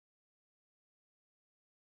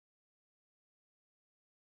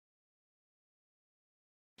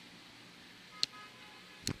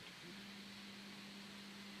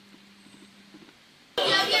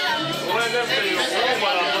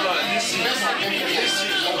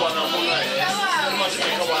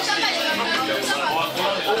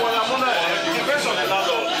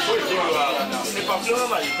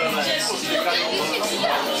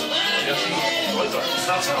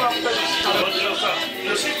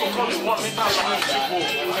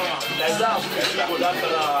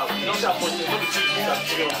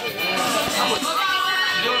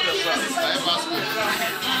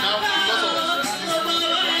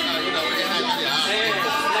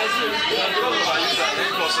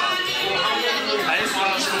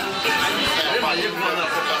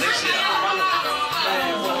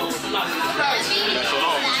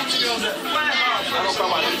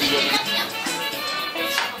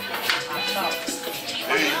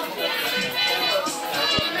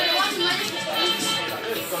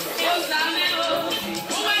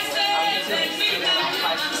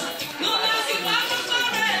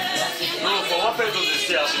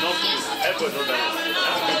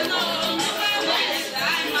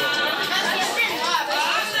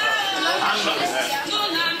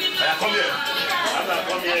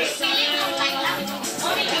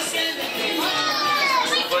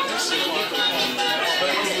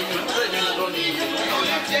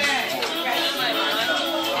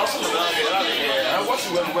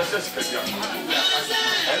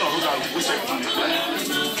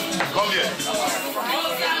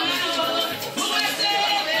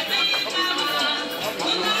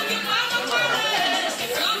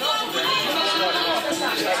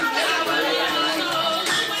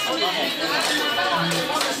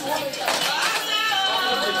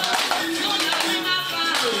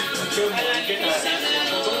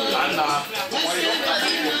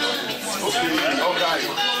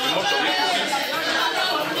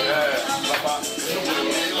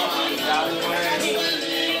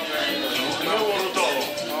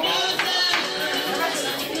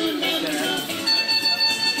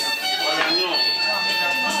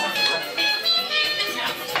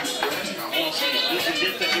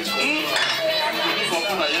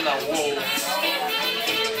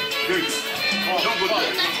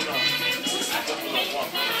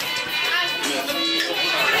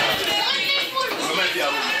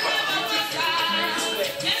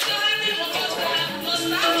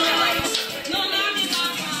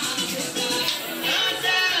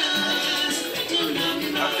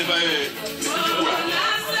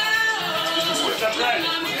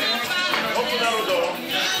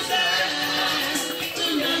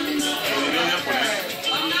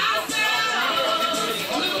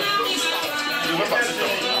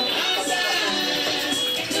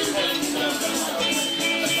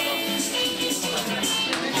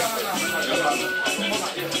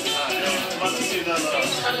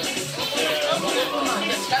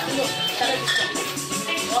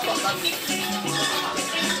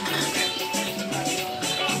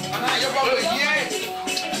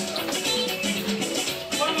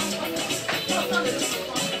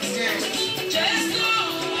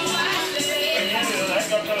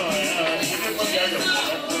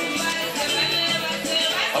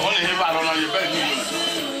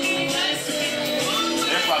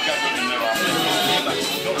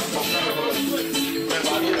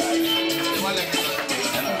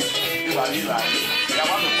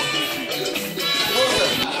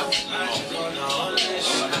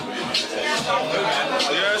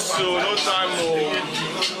Yes, so no time more.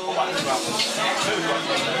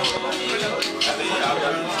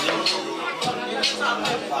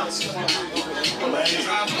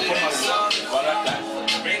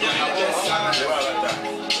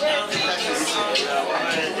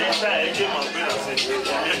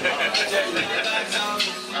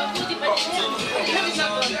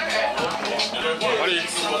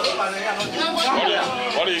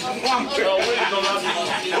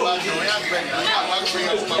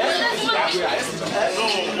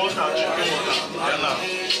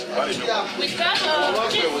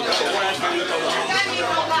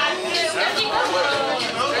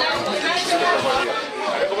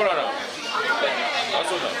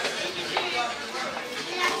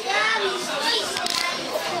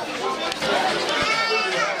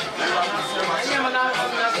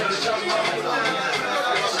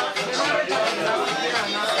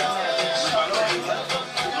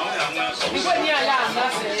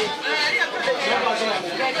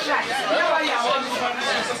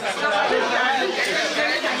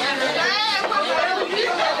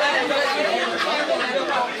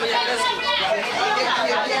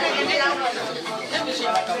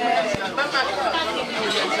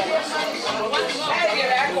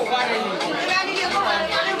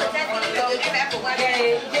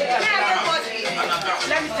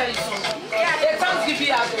 Let me tell you something. They can't give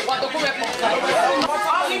you what the woman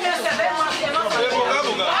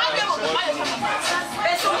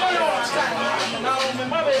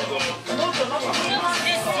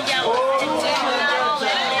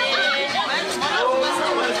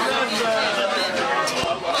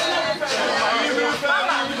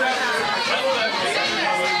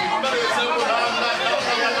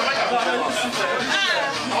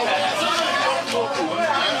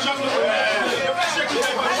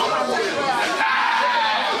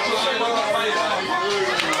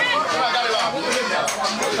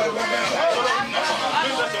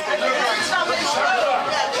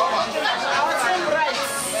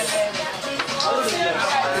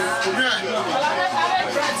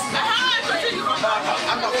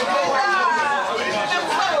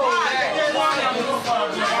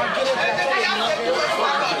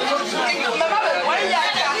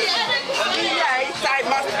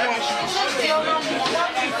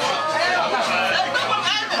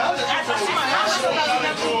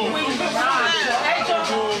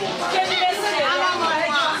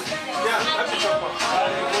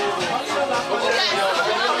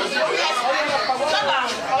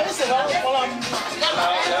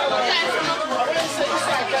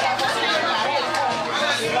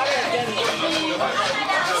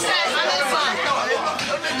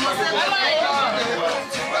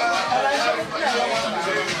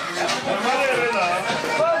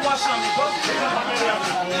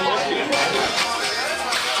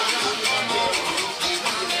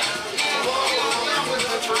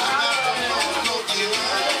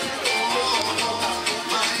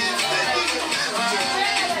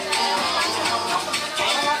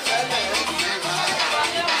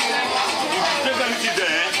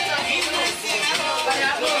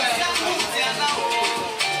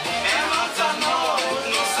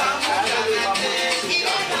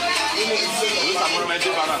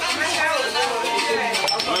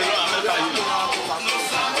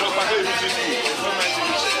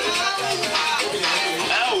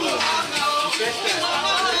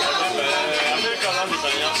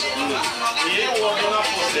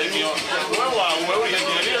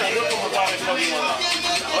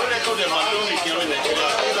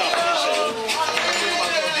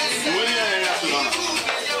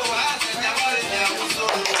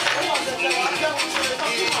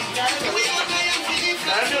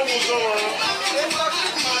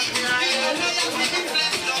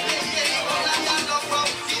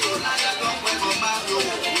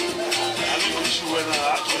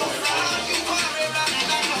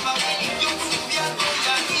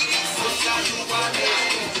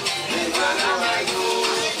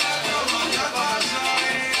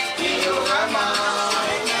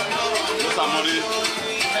You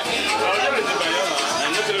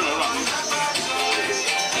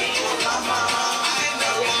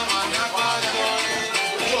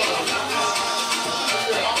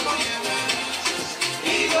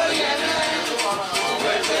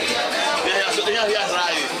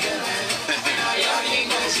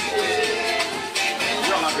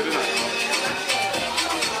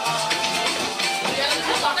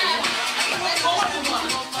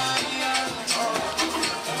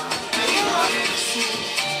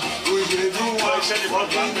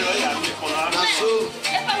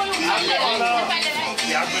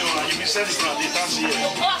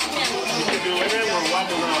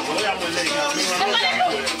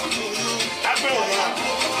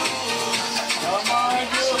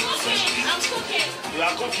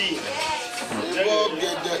are cooking.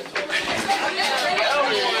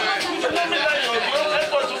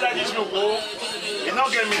 You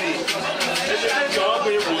not get me.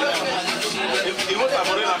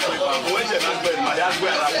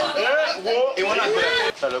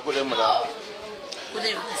 Good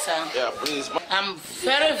evening, sir. Yeah, please. I'm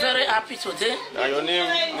very, very happy today. Your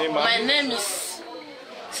name? My name is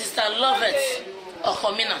Sister Lovett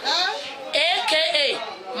Okomina, aka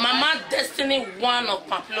Mama Destiny 1 of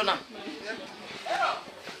Pamplona.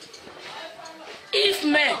 If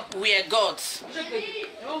men were gods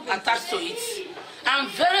attached to it, I'm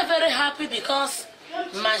very, very happy because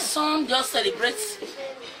my son just celebrates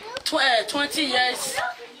 20 years.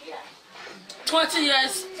 20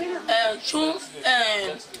 years, June,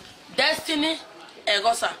 Destiny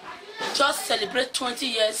Egosa just celebrate 20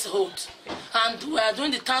 years old, and we are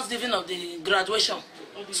doing the Thanksgiving of the graduation,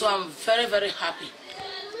 so I'm very, very happy.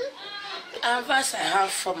 Advice I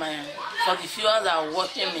have for the viewers that are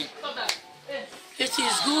watching me: it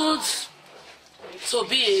is good to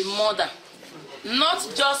be a mother, not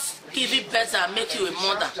just giving birth and make you a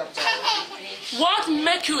mother. What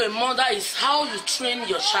make you a mother is how you train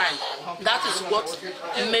your child. That is what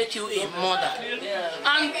make you a mother.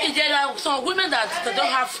 And there are some women that they don't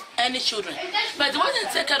have any children, but when they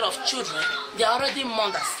take care of children, they are already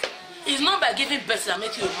mothers. It's not by giving birth that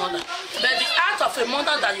make you a mother, but the act of a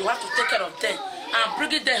mother that you have to take care of them and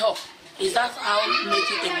bring them up is that how make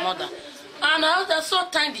you a mother. And I also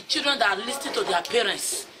thank the children that are listening to their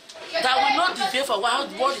parents, that will not deviate for what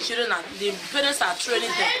the children and the parents are training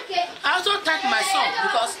them. I also thank my son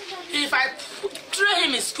because if I train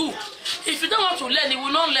him in school, if he don't want to learn, he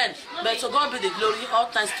will not learn. But to God be the glory, all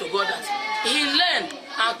thanks to God that he learned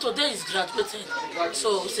and today he's graduating.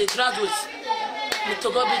 So he's a graduate. To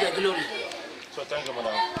God be the glory. So thank you,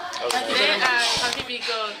 madam. Thank you very much. Happy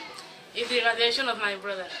because it's the graduation of my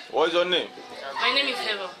brother. What is your name? My name is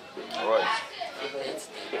Heather. All right.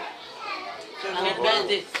 And his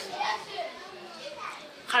birthday.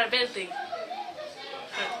 Her birthday.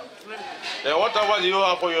 What about you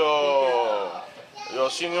have for your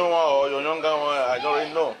senior one or your younger one? I don't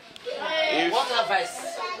really know. What advice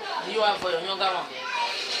do you have for your younger one?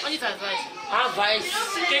 What is advice? Advice.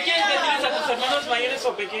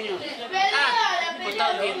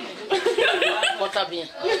 Porta bien.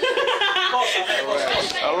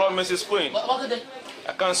 Hello, Mrs. Queen.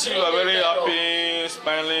 I can see you are very happy,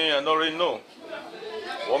 smiling, and don't really know.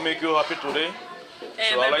 What make you happy today?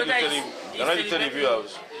 So I'd like to tell the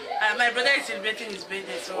viewers. My brother is celebrating his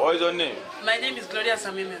birthday. So What is your name? my name is Gloria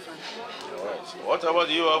Sami Mefan. Alright. What about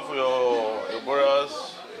you have for your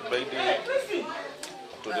brother's birthday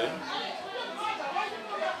today?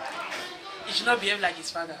 He should not behave like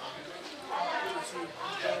his father.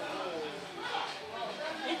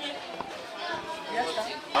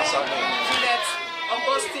 Juliet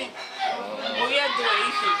Augustine. Oye do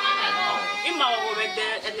ife. Ima wo be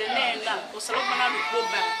de name na o soro bana lu po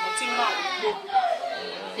ba o ti ma po.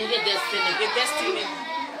 The destiny. The destiny.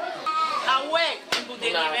 Away ibu de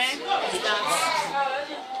nime is that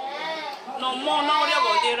no more na ori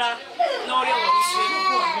go dera na ori go ise.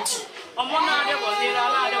 Omo na ori go dera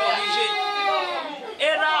na ori go ise.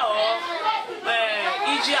 Era o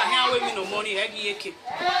iji ahia we mi no money egi eke.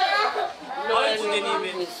 No ibu de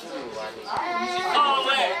nime. Oh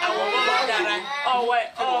wait, I will go dara. Oh wait,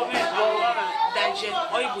 daje.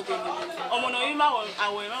 Oh ibu de nime. Omo no ima wo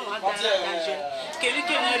awe ma dara daje. Keri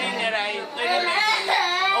ke no ri nera yi, no ri me.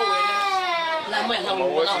 Oh wait. La mo na mo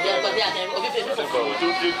na be ko dia de obi fe fe. To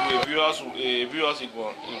give viewers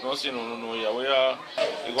igon se no ya we ya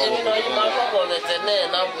igon. Emi no ima ko vetene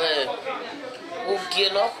na o que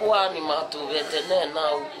no kwa ni ma to vetene na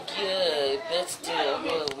o que destiny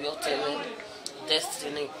we otene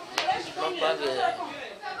destiny no ba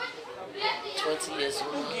 20 years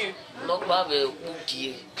old no ba be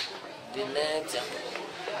ugie the next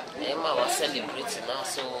Emma was celebrating now,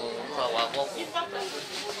 so I go.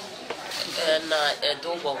 And I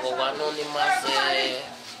don't go anonymous.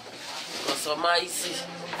 Because my isi,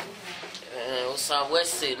 osa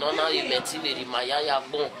wese nona yumetibe rimaya ya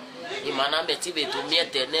bon. Imana metibe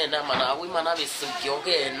domiete na mana we mana be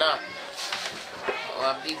sugyoge na.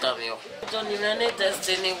 Wabita mio. Don't even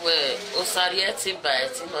destiny where osarieti by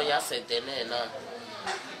it no ya sedene na.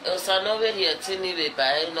 Osa no very etini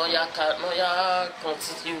by no ya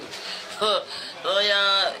continue. No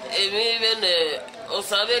ya even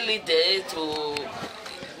osabe lead to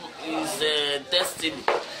his destiny.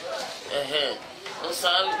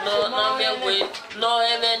 No me way no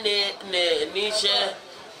even niche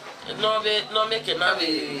no make na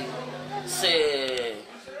be say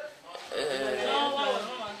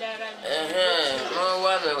no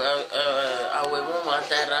wa awe mo ma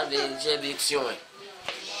tara be jebiction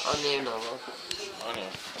oni no Honey,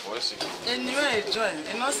 what's it? Anyway, join.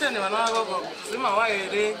 And not send him another go. See my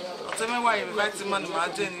wife, or tell me why you invite him on my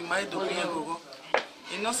journey, my do go.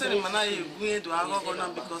 And not send him another going to go now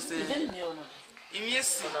because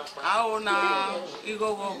yes, I wanna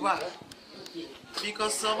go back.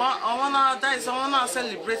 Because someone I wanna die, someone I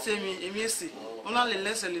celebrate me, yes, only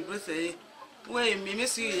less celebrate. Where me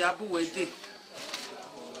miss you, Abu Wade.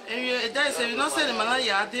 And you die, say, you not send him another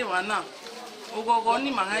yard, one now. Ogo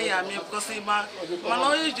ni mahaya me because ma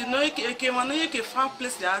no you know ke ma no you ke fan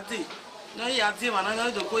place ya dey no ya dey ma no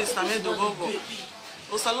do go istame do go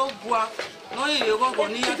o salo bua no you go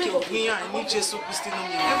ni ya ke ogun ya ni Jesu Christ no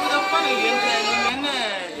me e bo pa ni ene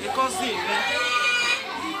e kozi me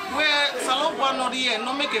we salo bua no ri e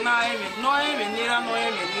no make na eme ni ra no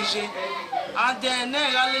eme ni je ade ne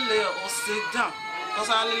ga lele o sedan because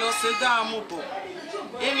ale lo sedan mo bo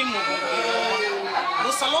eni mo bo no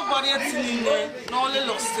salon body in there, no only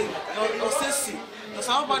lost it, no sense. No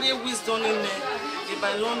salon body wisdom in there, the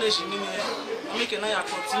by knowledge in there, make an eye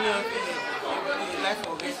continue life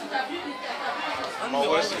of it. I'm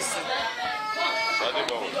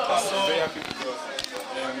very happy because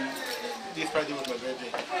this Friday was my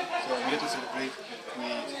birthday, so I'm here to celebrate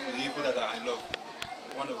with the people that I love.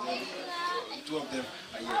 One of them, two of them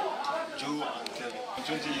are here, Joe and Kevin. I'm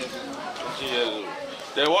 20 years old. 20 years old.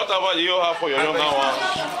 Then whatever you have for your younger one?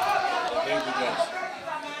 Very good guys.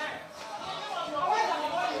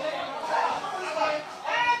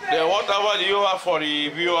 Then whatever you have for the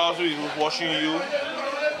viewers who is watching you?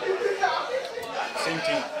 Same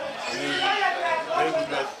thing. I mean, very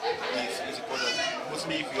good life is important.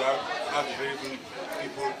 Mostly if you have very good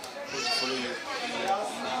people who follow you in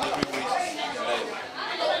every way in life.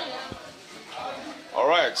 All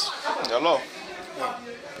right. Hello. Yeah.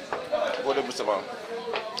 What do you say?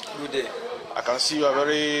 Good day. I can see you are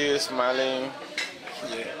very smiling.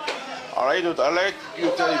 Yeah. All right. I'd like you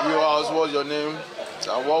to tell the viewers what's your name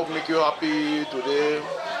and what will make you happy today.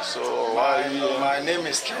 So my name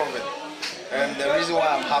is Kelvin, and the reason why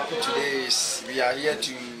I'm happy today is we are here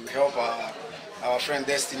to help our friend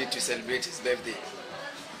Destiny to celebrate his birthday.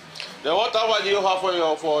 Then what advice do you have for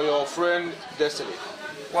your friend Destiny?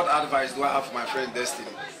 What advice do I have for my friend Destiny?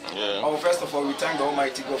 Yeah. Oh, first of all, we thank the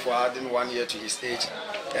Almighty God for adding 1 year to his age.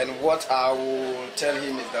 And what I will tell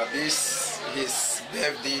him is that his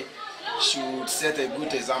birthday should set a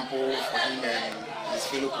good example for him and his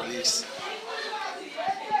fellow colleagues.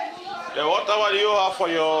 Then whatever you have for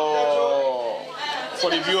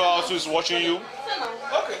the viewers who is watching you?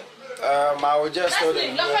 Okay. I will just tell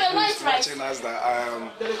them who is watching us that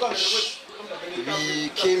we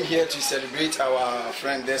came here to celebrate our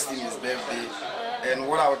friend Destiny's birthday. And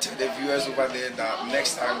what I will tell the viewers over there that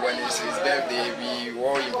next time when it's his birthday, we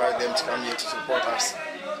will invite them to come here to support us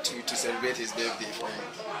to celebrate his birthday for him.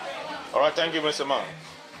 All right, thank you, Mr. Man.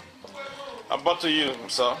 About to you,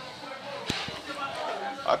 sir.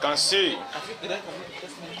 I can see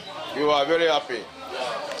you are very happy.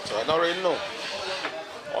 So I don't really know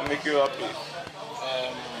what make you happy.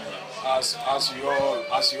 As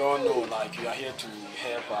you all know, like we are here to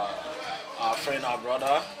help our friend, our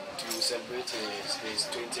brother, to celebrate his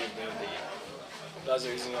 20th birthday. That's the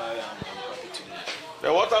reason why I'm happy today.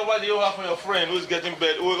 Then what advice do you have for your friend who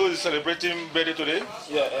is celebrating birthday today?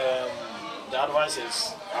 Yeah, the advice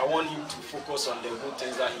is I want him to focus on the good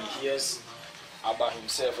things that he hears about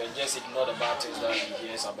himself and just ignore the bad things that he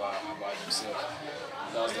hears about himself.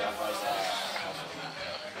 That's the advice that I have for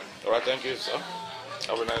him. All right, thank you, sir.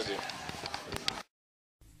 Have a nice day.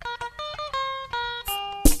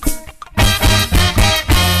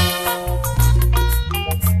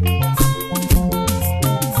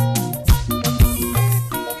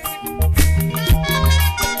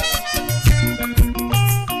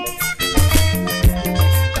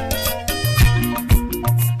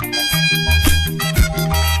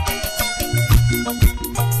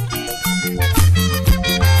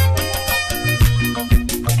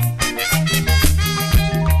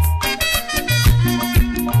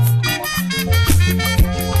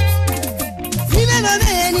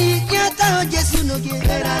 nogi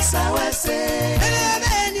era sawase.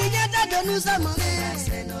 Ebe ni nyata donu samone.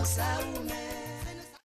 Se no saume.